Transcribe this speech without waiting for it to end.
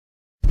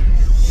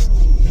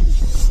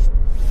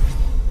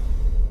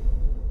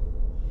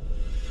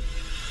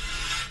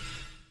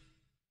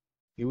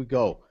Here we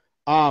go.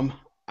 I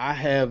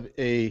have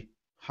a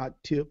hot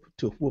tip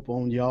to whoop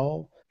on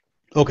y'all.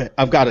 Okay,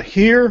 I've got it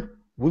here.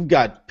 We've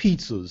got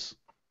pizzas.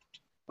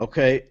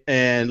 Okay,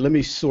 and let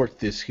me sort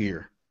this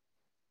here.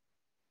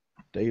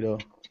 Data,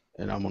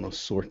 and I'm gonna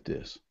sort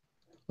this.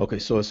 Okay,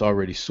 so it's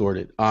already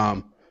sorted.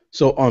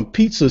 So on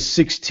pizza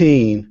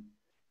 16,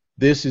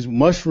 this is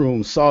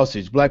mushroom,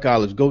 sausage, black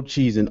olives, goat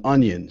cheese, and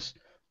onions.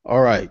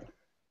 All right.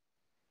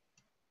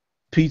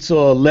 Pizza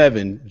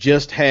 11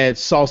 just had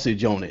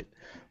sausage on it.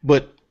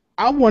 But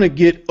I want to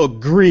get a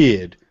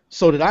grid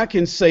so that I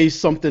can say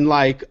something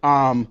like,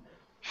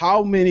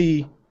 how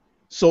many,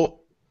 so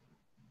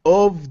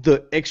of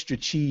the extra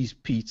cheese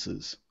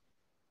pizzas,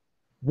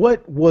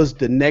 what was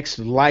the next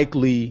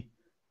likely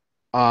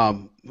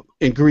um,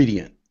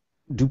 ingredient?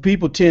 Do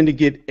people tend to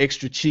get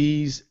extra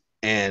cheese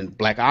and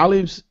black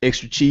olives,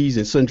 extra cheese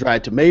and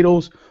sun-dried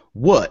tomatoes?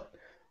 What?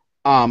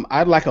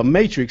 I'd like a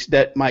matrix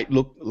that might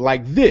look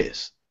like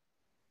this,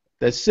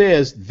 that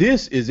says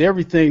this is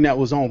everything that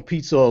was on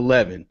pizza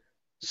 11,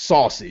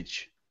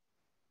 sausage.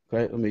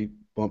 Okay, let me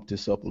bump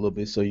this up a little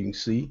bit so you can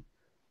see.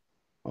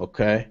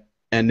 Okay,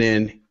 and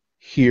then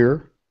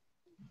here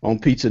on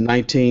pizza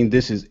 19,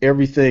 this is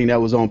everything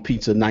that was on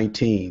pizza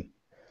 19.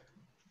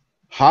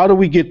 How do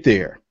we get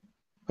there?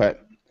 Okay,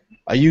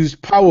 I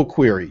used Power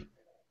Query.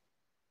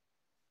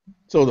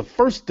 So the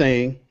first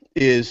thing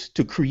is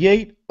to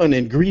create an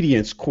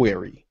ingredients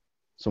query.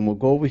 So I'm gonna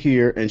go over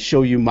here and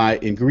show you my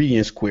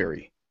ingredients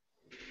query.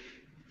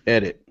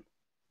 Edit.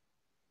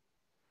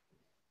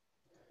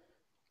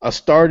 I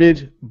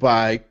started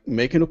by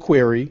making a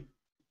query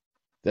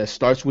that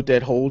starts with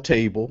that whole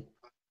table.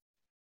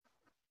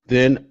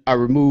 Then I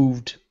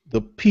removed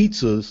the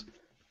pizzas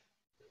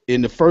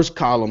in the first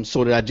column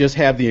so that I just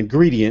have the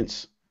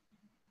ingredients.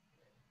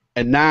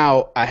 And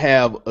now I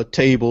have a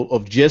table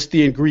of just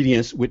the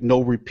ingredients with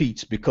no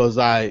repeats because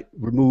I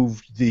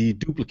removed the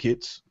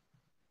duplicates.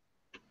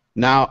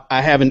 Now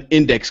I have an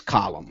index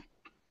column,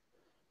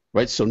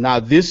 right? So now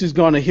this is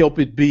going to help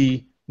it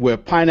be where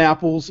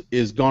pineapples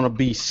is going to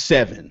be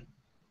 7,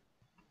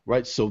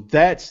 right? So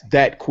that's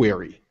that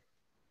query.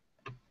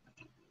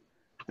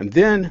 And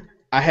then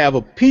I have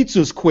a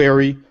pizzas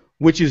query,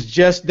 which is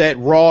just that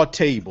raw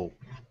table,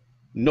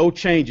 no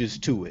changes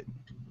to it.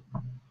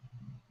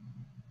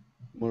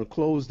 I'm going to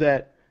close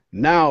that.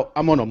 Now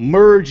I'm going to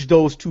merge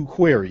those two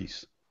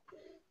queries.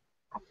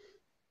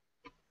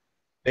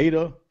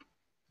 Data,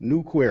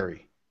 new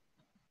query,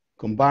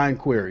 combine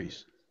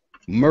queries,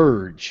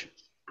 merge.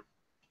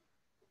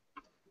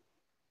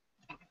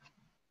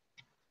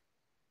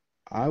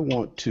 I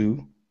want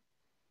to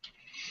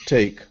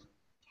take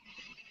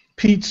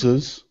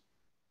pizzas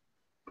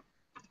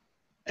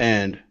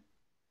and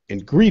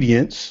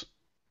ingredients,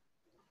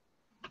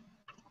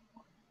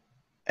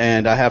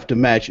 and I have to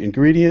match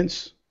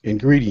ingredients.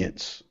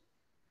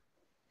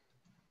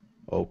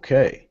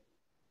 Okay.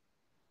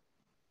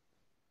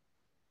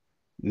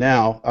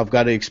 Now I've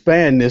got to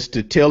expand this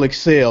to tell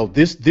Excel.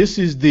 This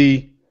is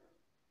the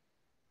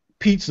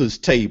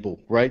pizzas table,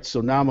 right? So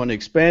now I'm going to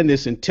expand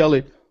this and tell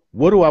it,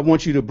 what do I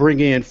want you to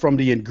bring in from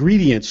the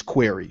ingredients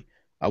query?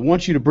 I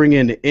want you to bring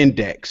in the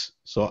index.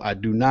 So I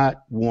do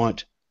not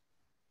want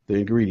the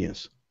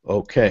ingredients.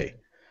 Okay.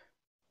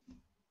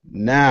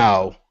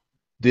 Now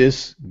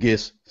this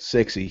gets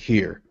sexy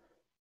here.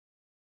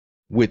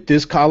 With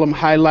this column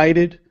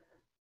highlighted,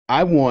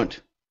 I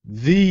want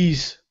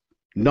these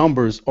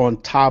numbers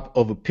on top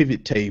of a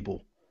pivot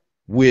table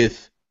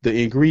with the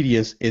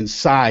ingredients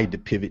inside the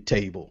pivot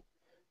table.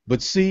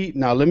 But see,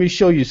 now let me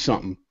show you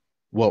something.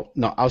 Well,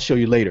 no, I'll show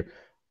you later.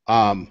 So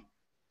I'm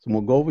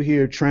going to go over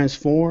here,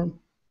 transform.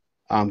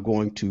 I'm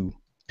going to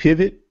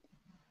pivot.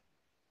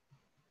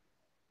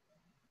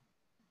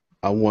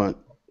 I want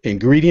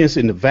ingredients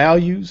in the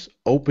values,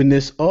 open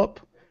this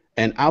up,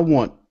 and I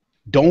want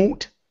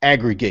don't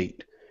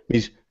aggregate.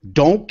 Means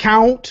don't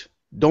count,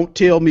 don't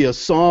tell me a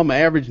sum,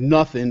 average,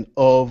 nothing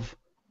of,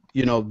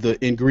 the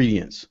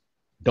ingredients.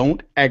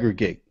 Don't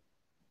aggregate.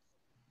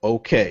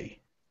 Okay.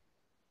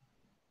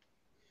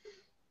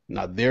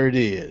 Now there it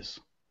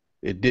is.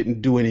 It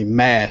didn't do any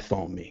math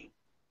on me.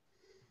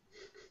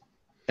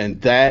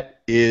 And that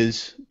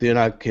is, then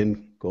I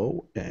can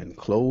go and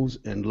close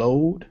and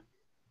load.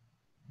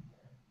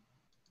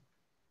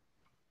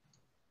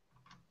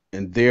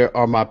 And there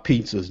are my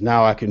pizzas.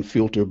 Now I can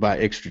filter by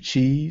extra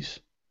cheese.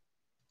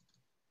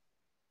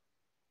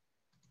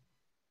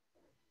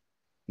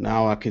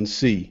 Now I can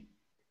see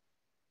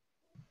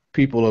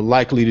people are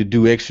likely to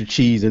do extra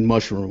cheese and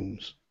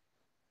mushrooms.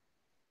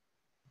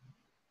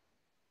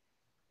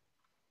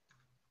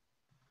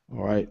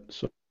 All right,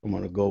 so I'm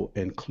going to go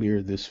and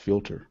clear this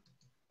filter.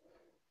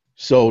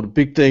 So the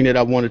big thing that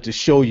I wanted to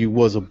show you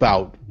was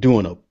about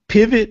doing a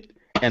pivot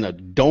and a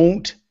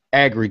don't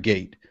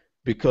aggregate,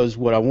 because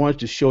what I wanted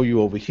to show you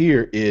over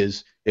here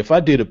is if I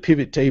did a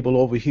pivot table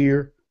over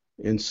here,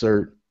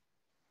 insert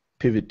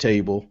pivot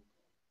table,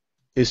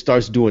 it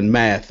starts doing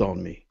math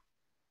on me.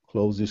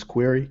 Close this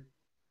query,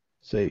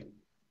 say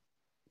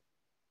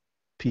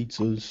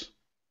pizzas,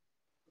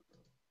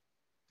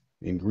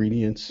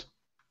 ingredients.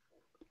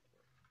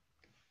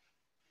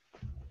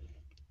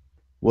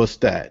 What's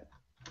that?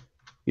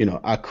 You know,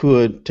 I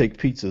could take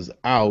pizzas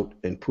out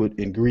and put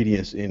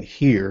ingredients in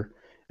here,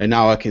 and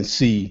now I can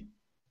see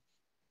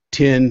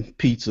 10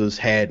 pizzas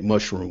had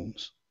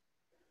mushrooms.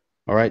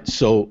 All right,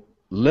 so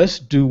let's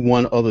do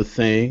one other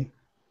thing.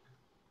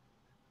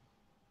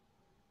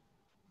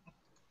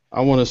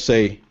 I want to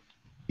say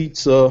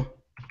pizza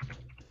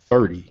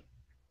 30.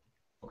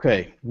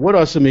 Okay, what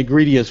are some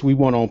ingredients we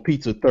want on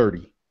pizza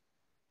 30?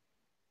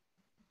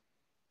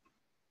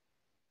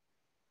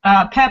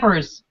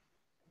 Peppers.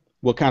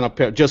 What kind of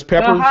pepper? Just The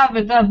peppers? hot,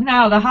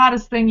 the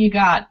hottest thing you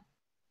got,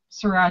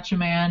 Sriracha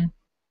man.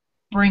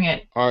 Bring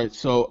it. All right,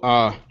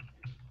 so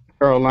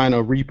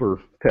Carolina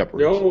Reaper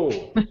peppers.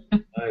 Yo,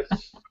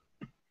 nice.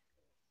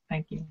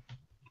 Thank you.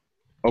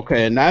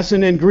 Okay, and that's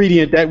an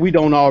ingredient that we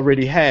don't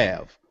already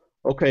have.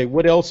 Okay,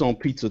 what else on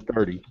pizza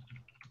 30?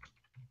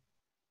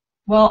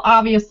 Well,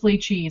 obviously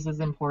cheese is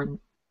important.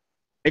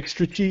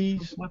 Extra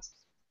cheese?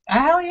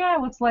 Hell yeah,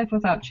 what's life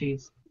without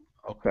cheese?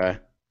 Okay.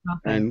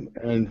 Nothing.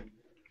 And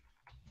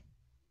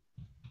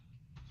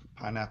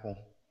Pineapple.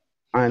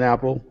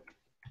 pineapple.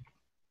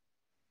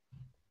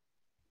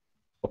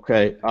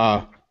 Okay.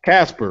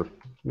 Casper,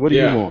 what do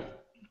you Yeah. want?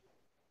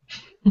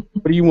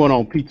 What do you want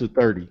on pizza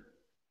 30?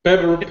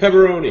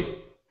 Pepperoni.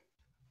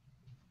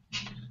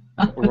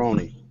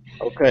 Pepperoni.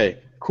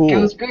 Okay, cool.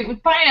 Goes great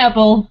with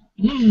pineapple.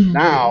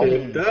 Now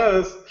It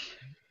does.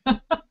 I'm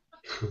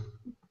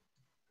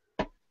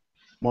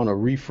gonna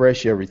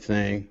refresh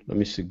everything. Let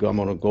me see. I'm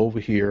gonna go over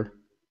here.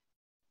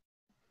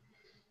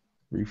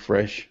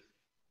 Refresh.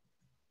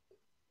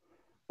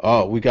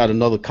 Oh, we got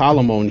another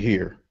column on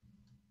here.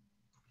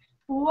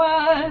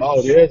 What?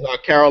 Oh, there's our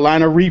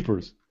Carolina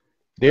Reapers.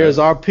 There's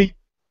our pizza.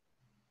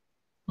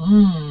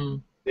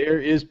 Mmm. There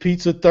is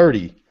pizza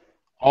 30,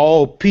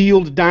 all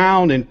peeled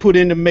down and put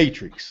in the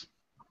matrix.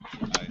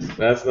 Nice.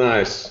 That's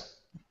nice.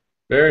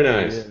 Very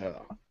nice. Yeah.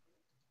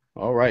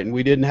 All right, and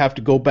we didn't have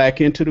to go back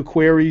into the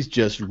queries,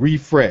 just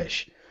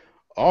refresh.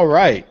 All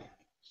right,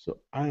 so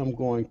I am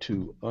going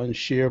to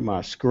unshare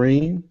my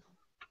screen.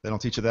 They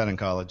don't teach you that in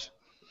college.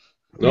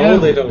 No, Yeah.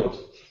 they don't.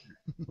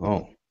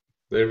 Oh,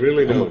 They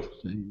really I'm don't. gonna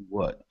see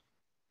what.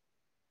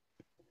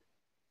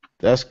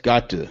 That's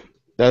got to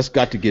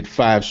get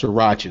 5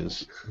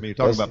 srirachas. I mean, you're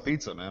talking That's- about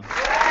pizza, man.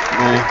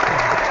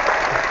 Man.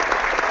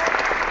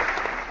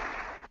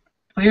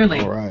 Clearly,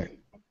 All right,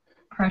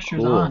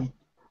 pressure's cool. on.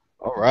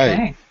 All right.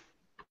 Okay.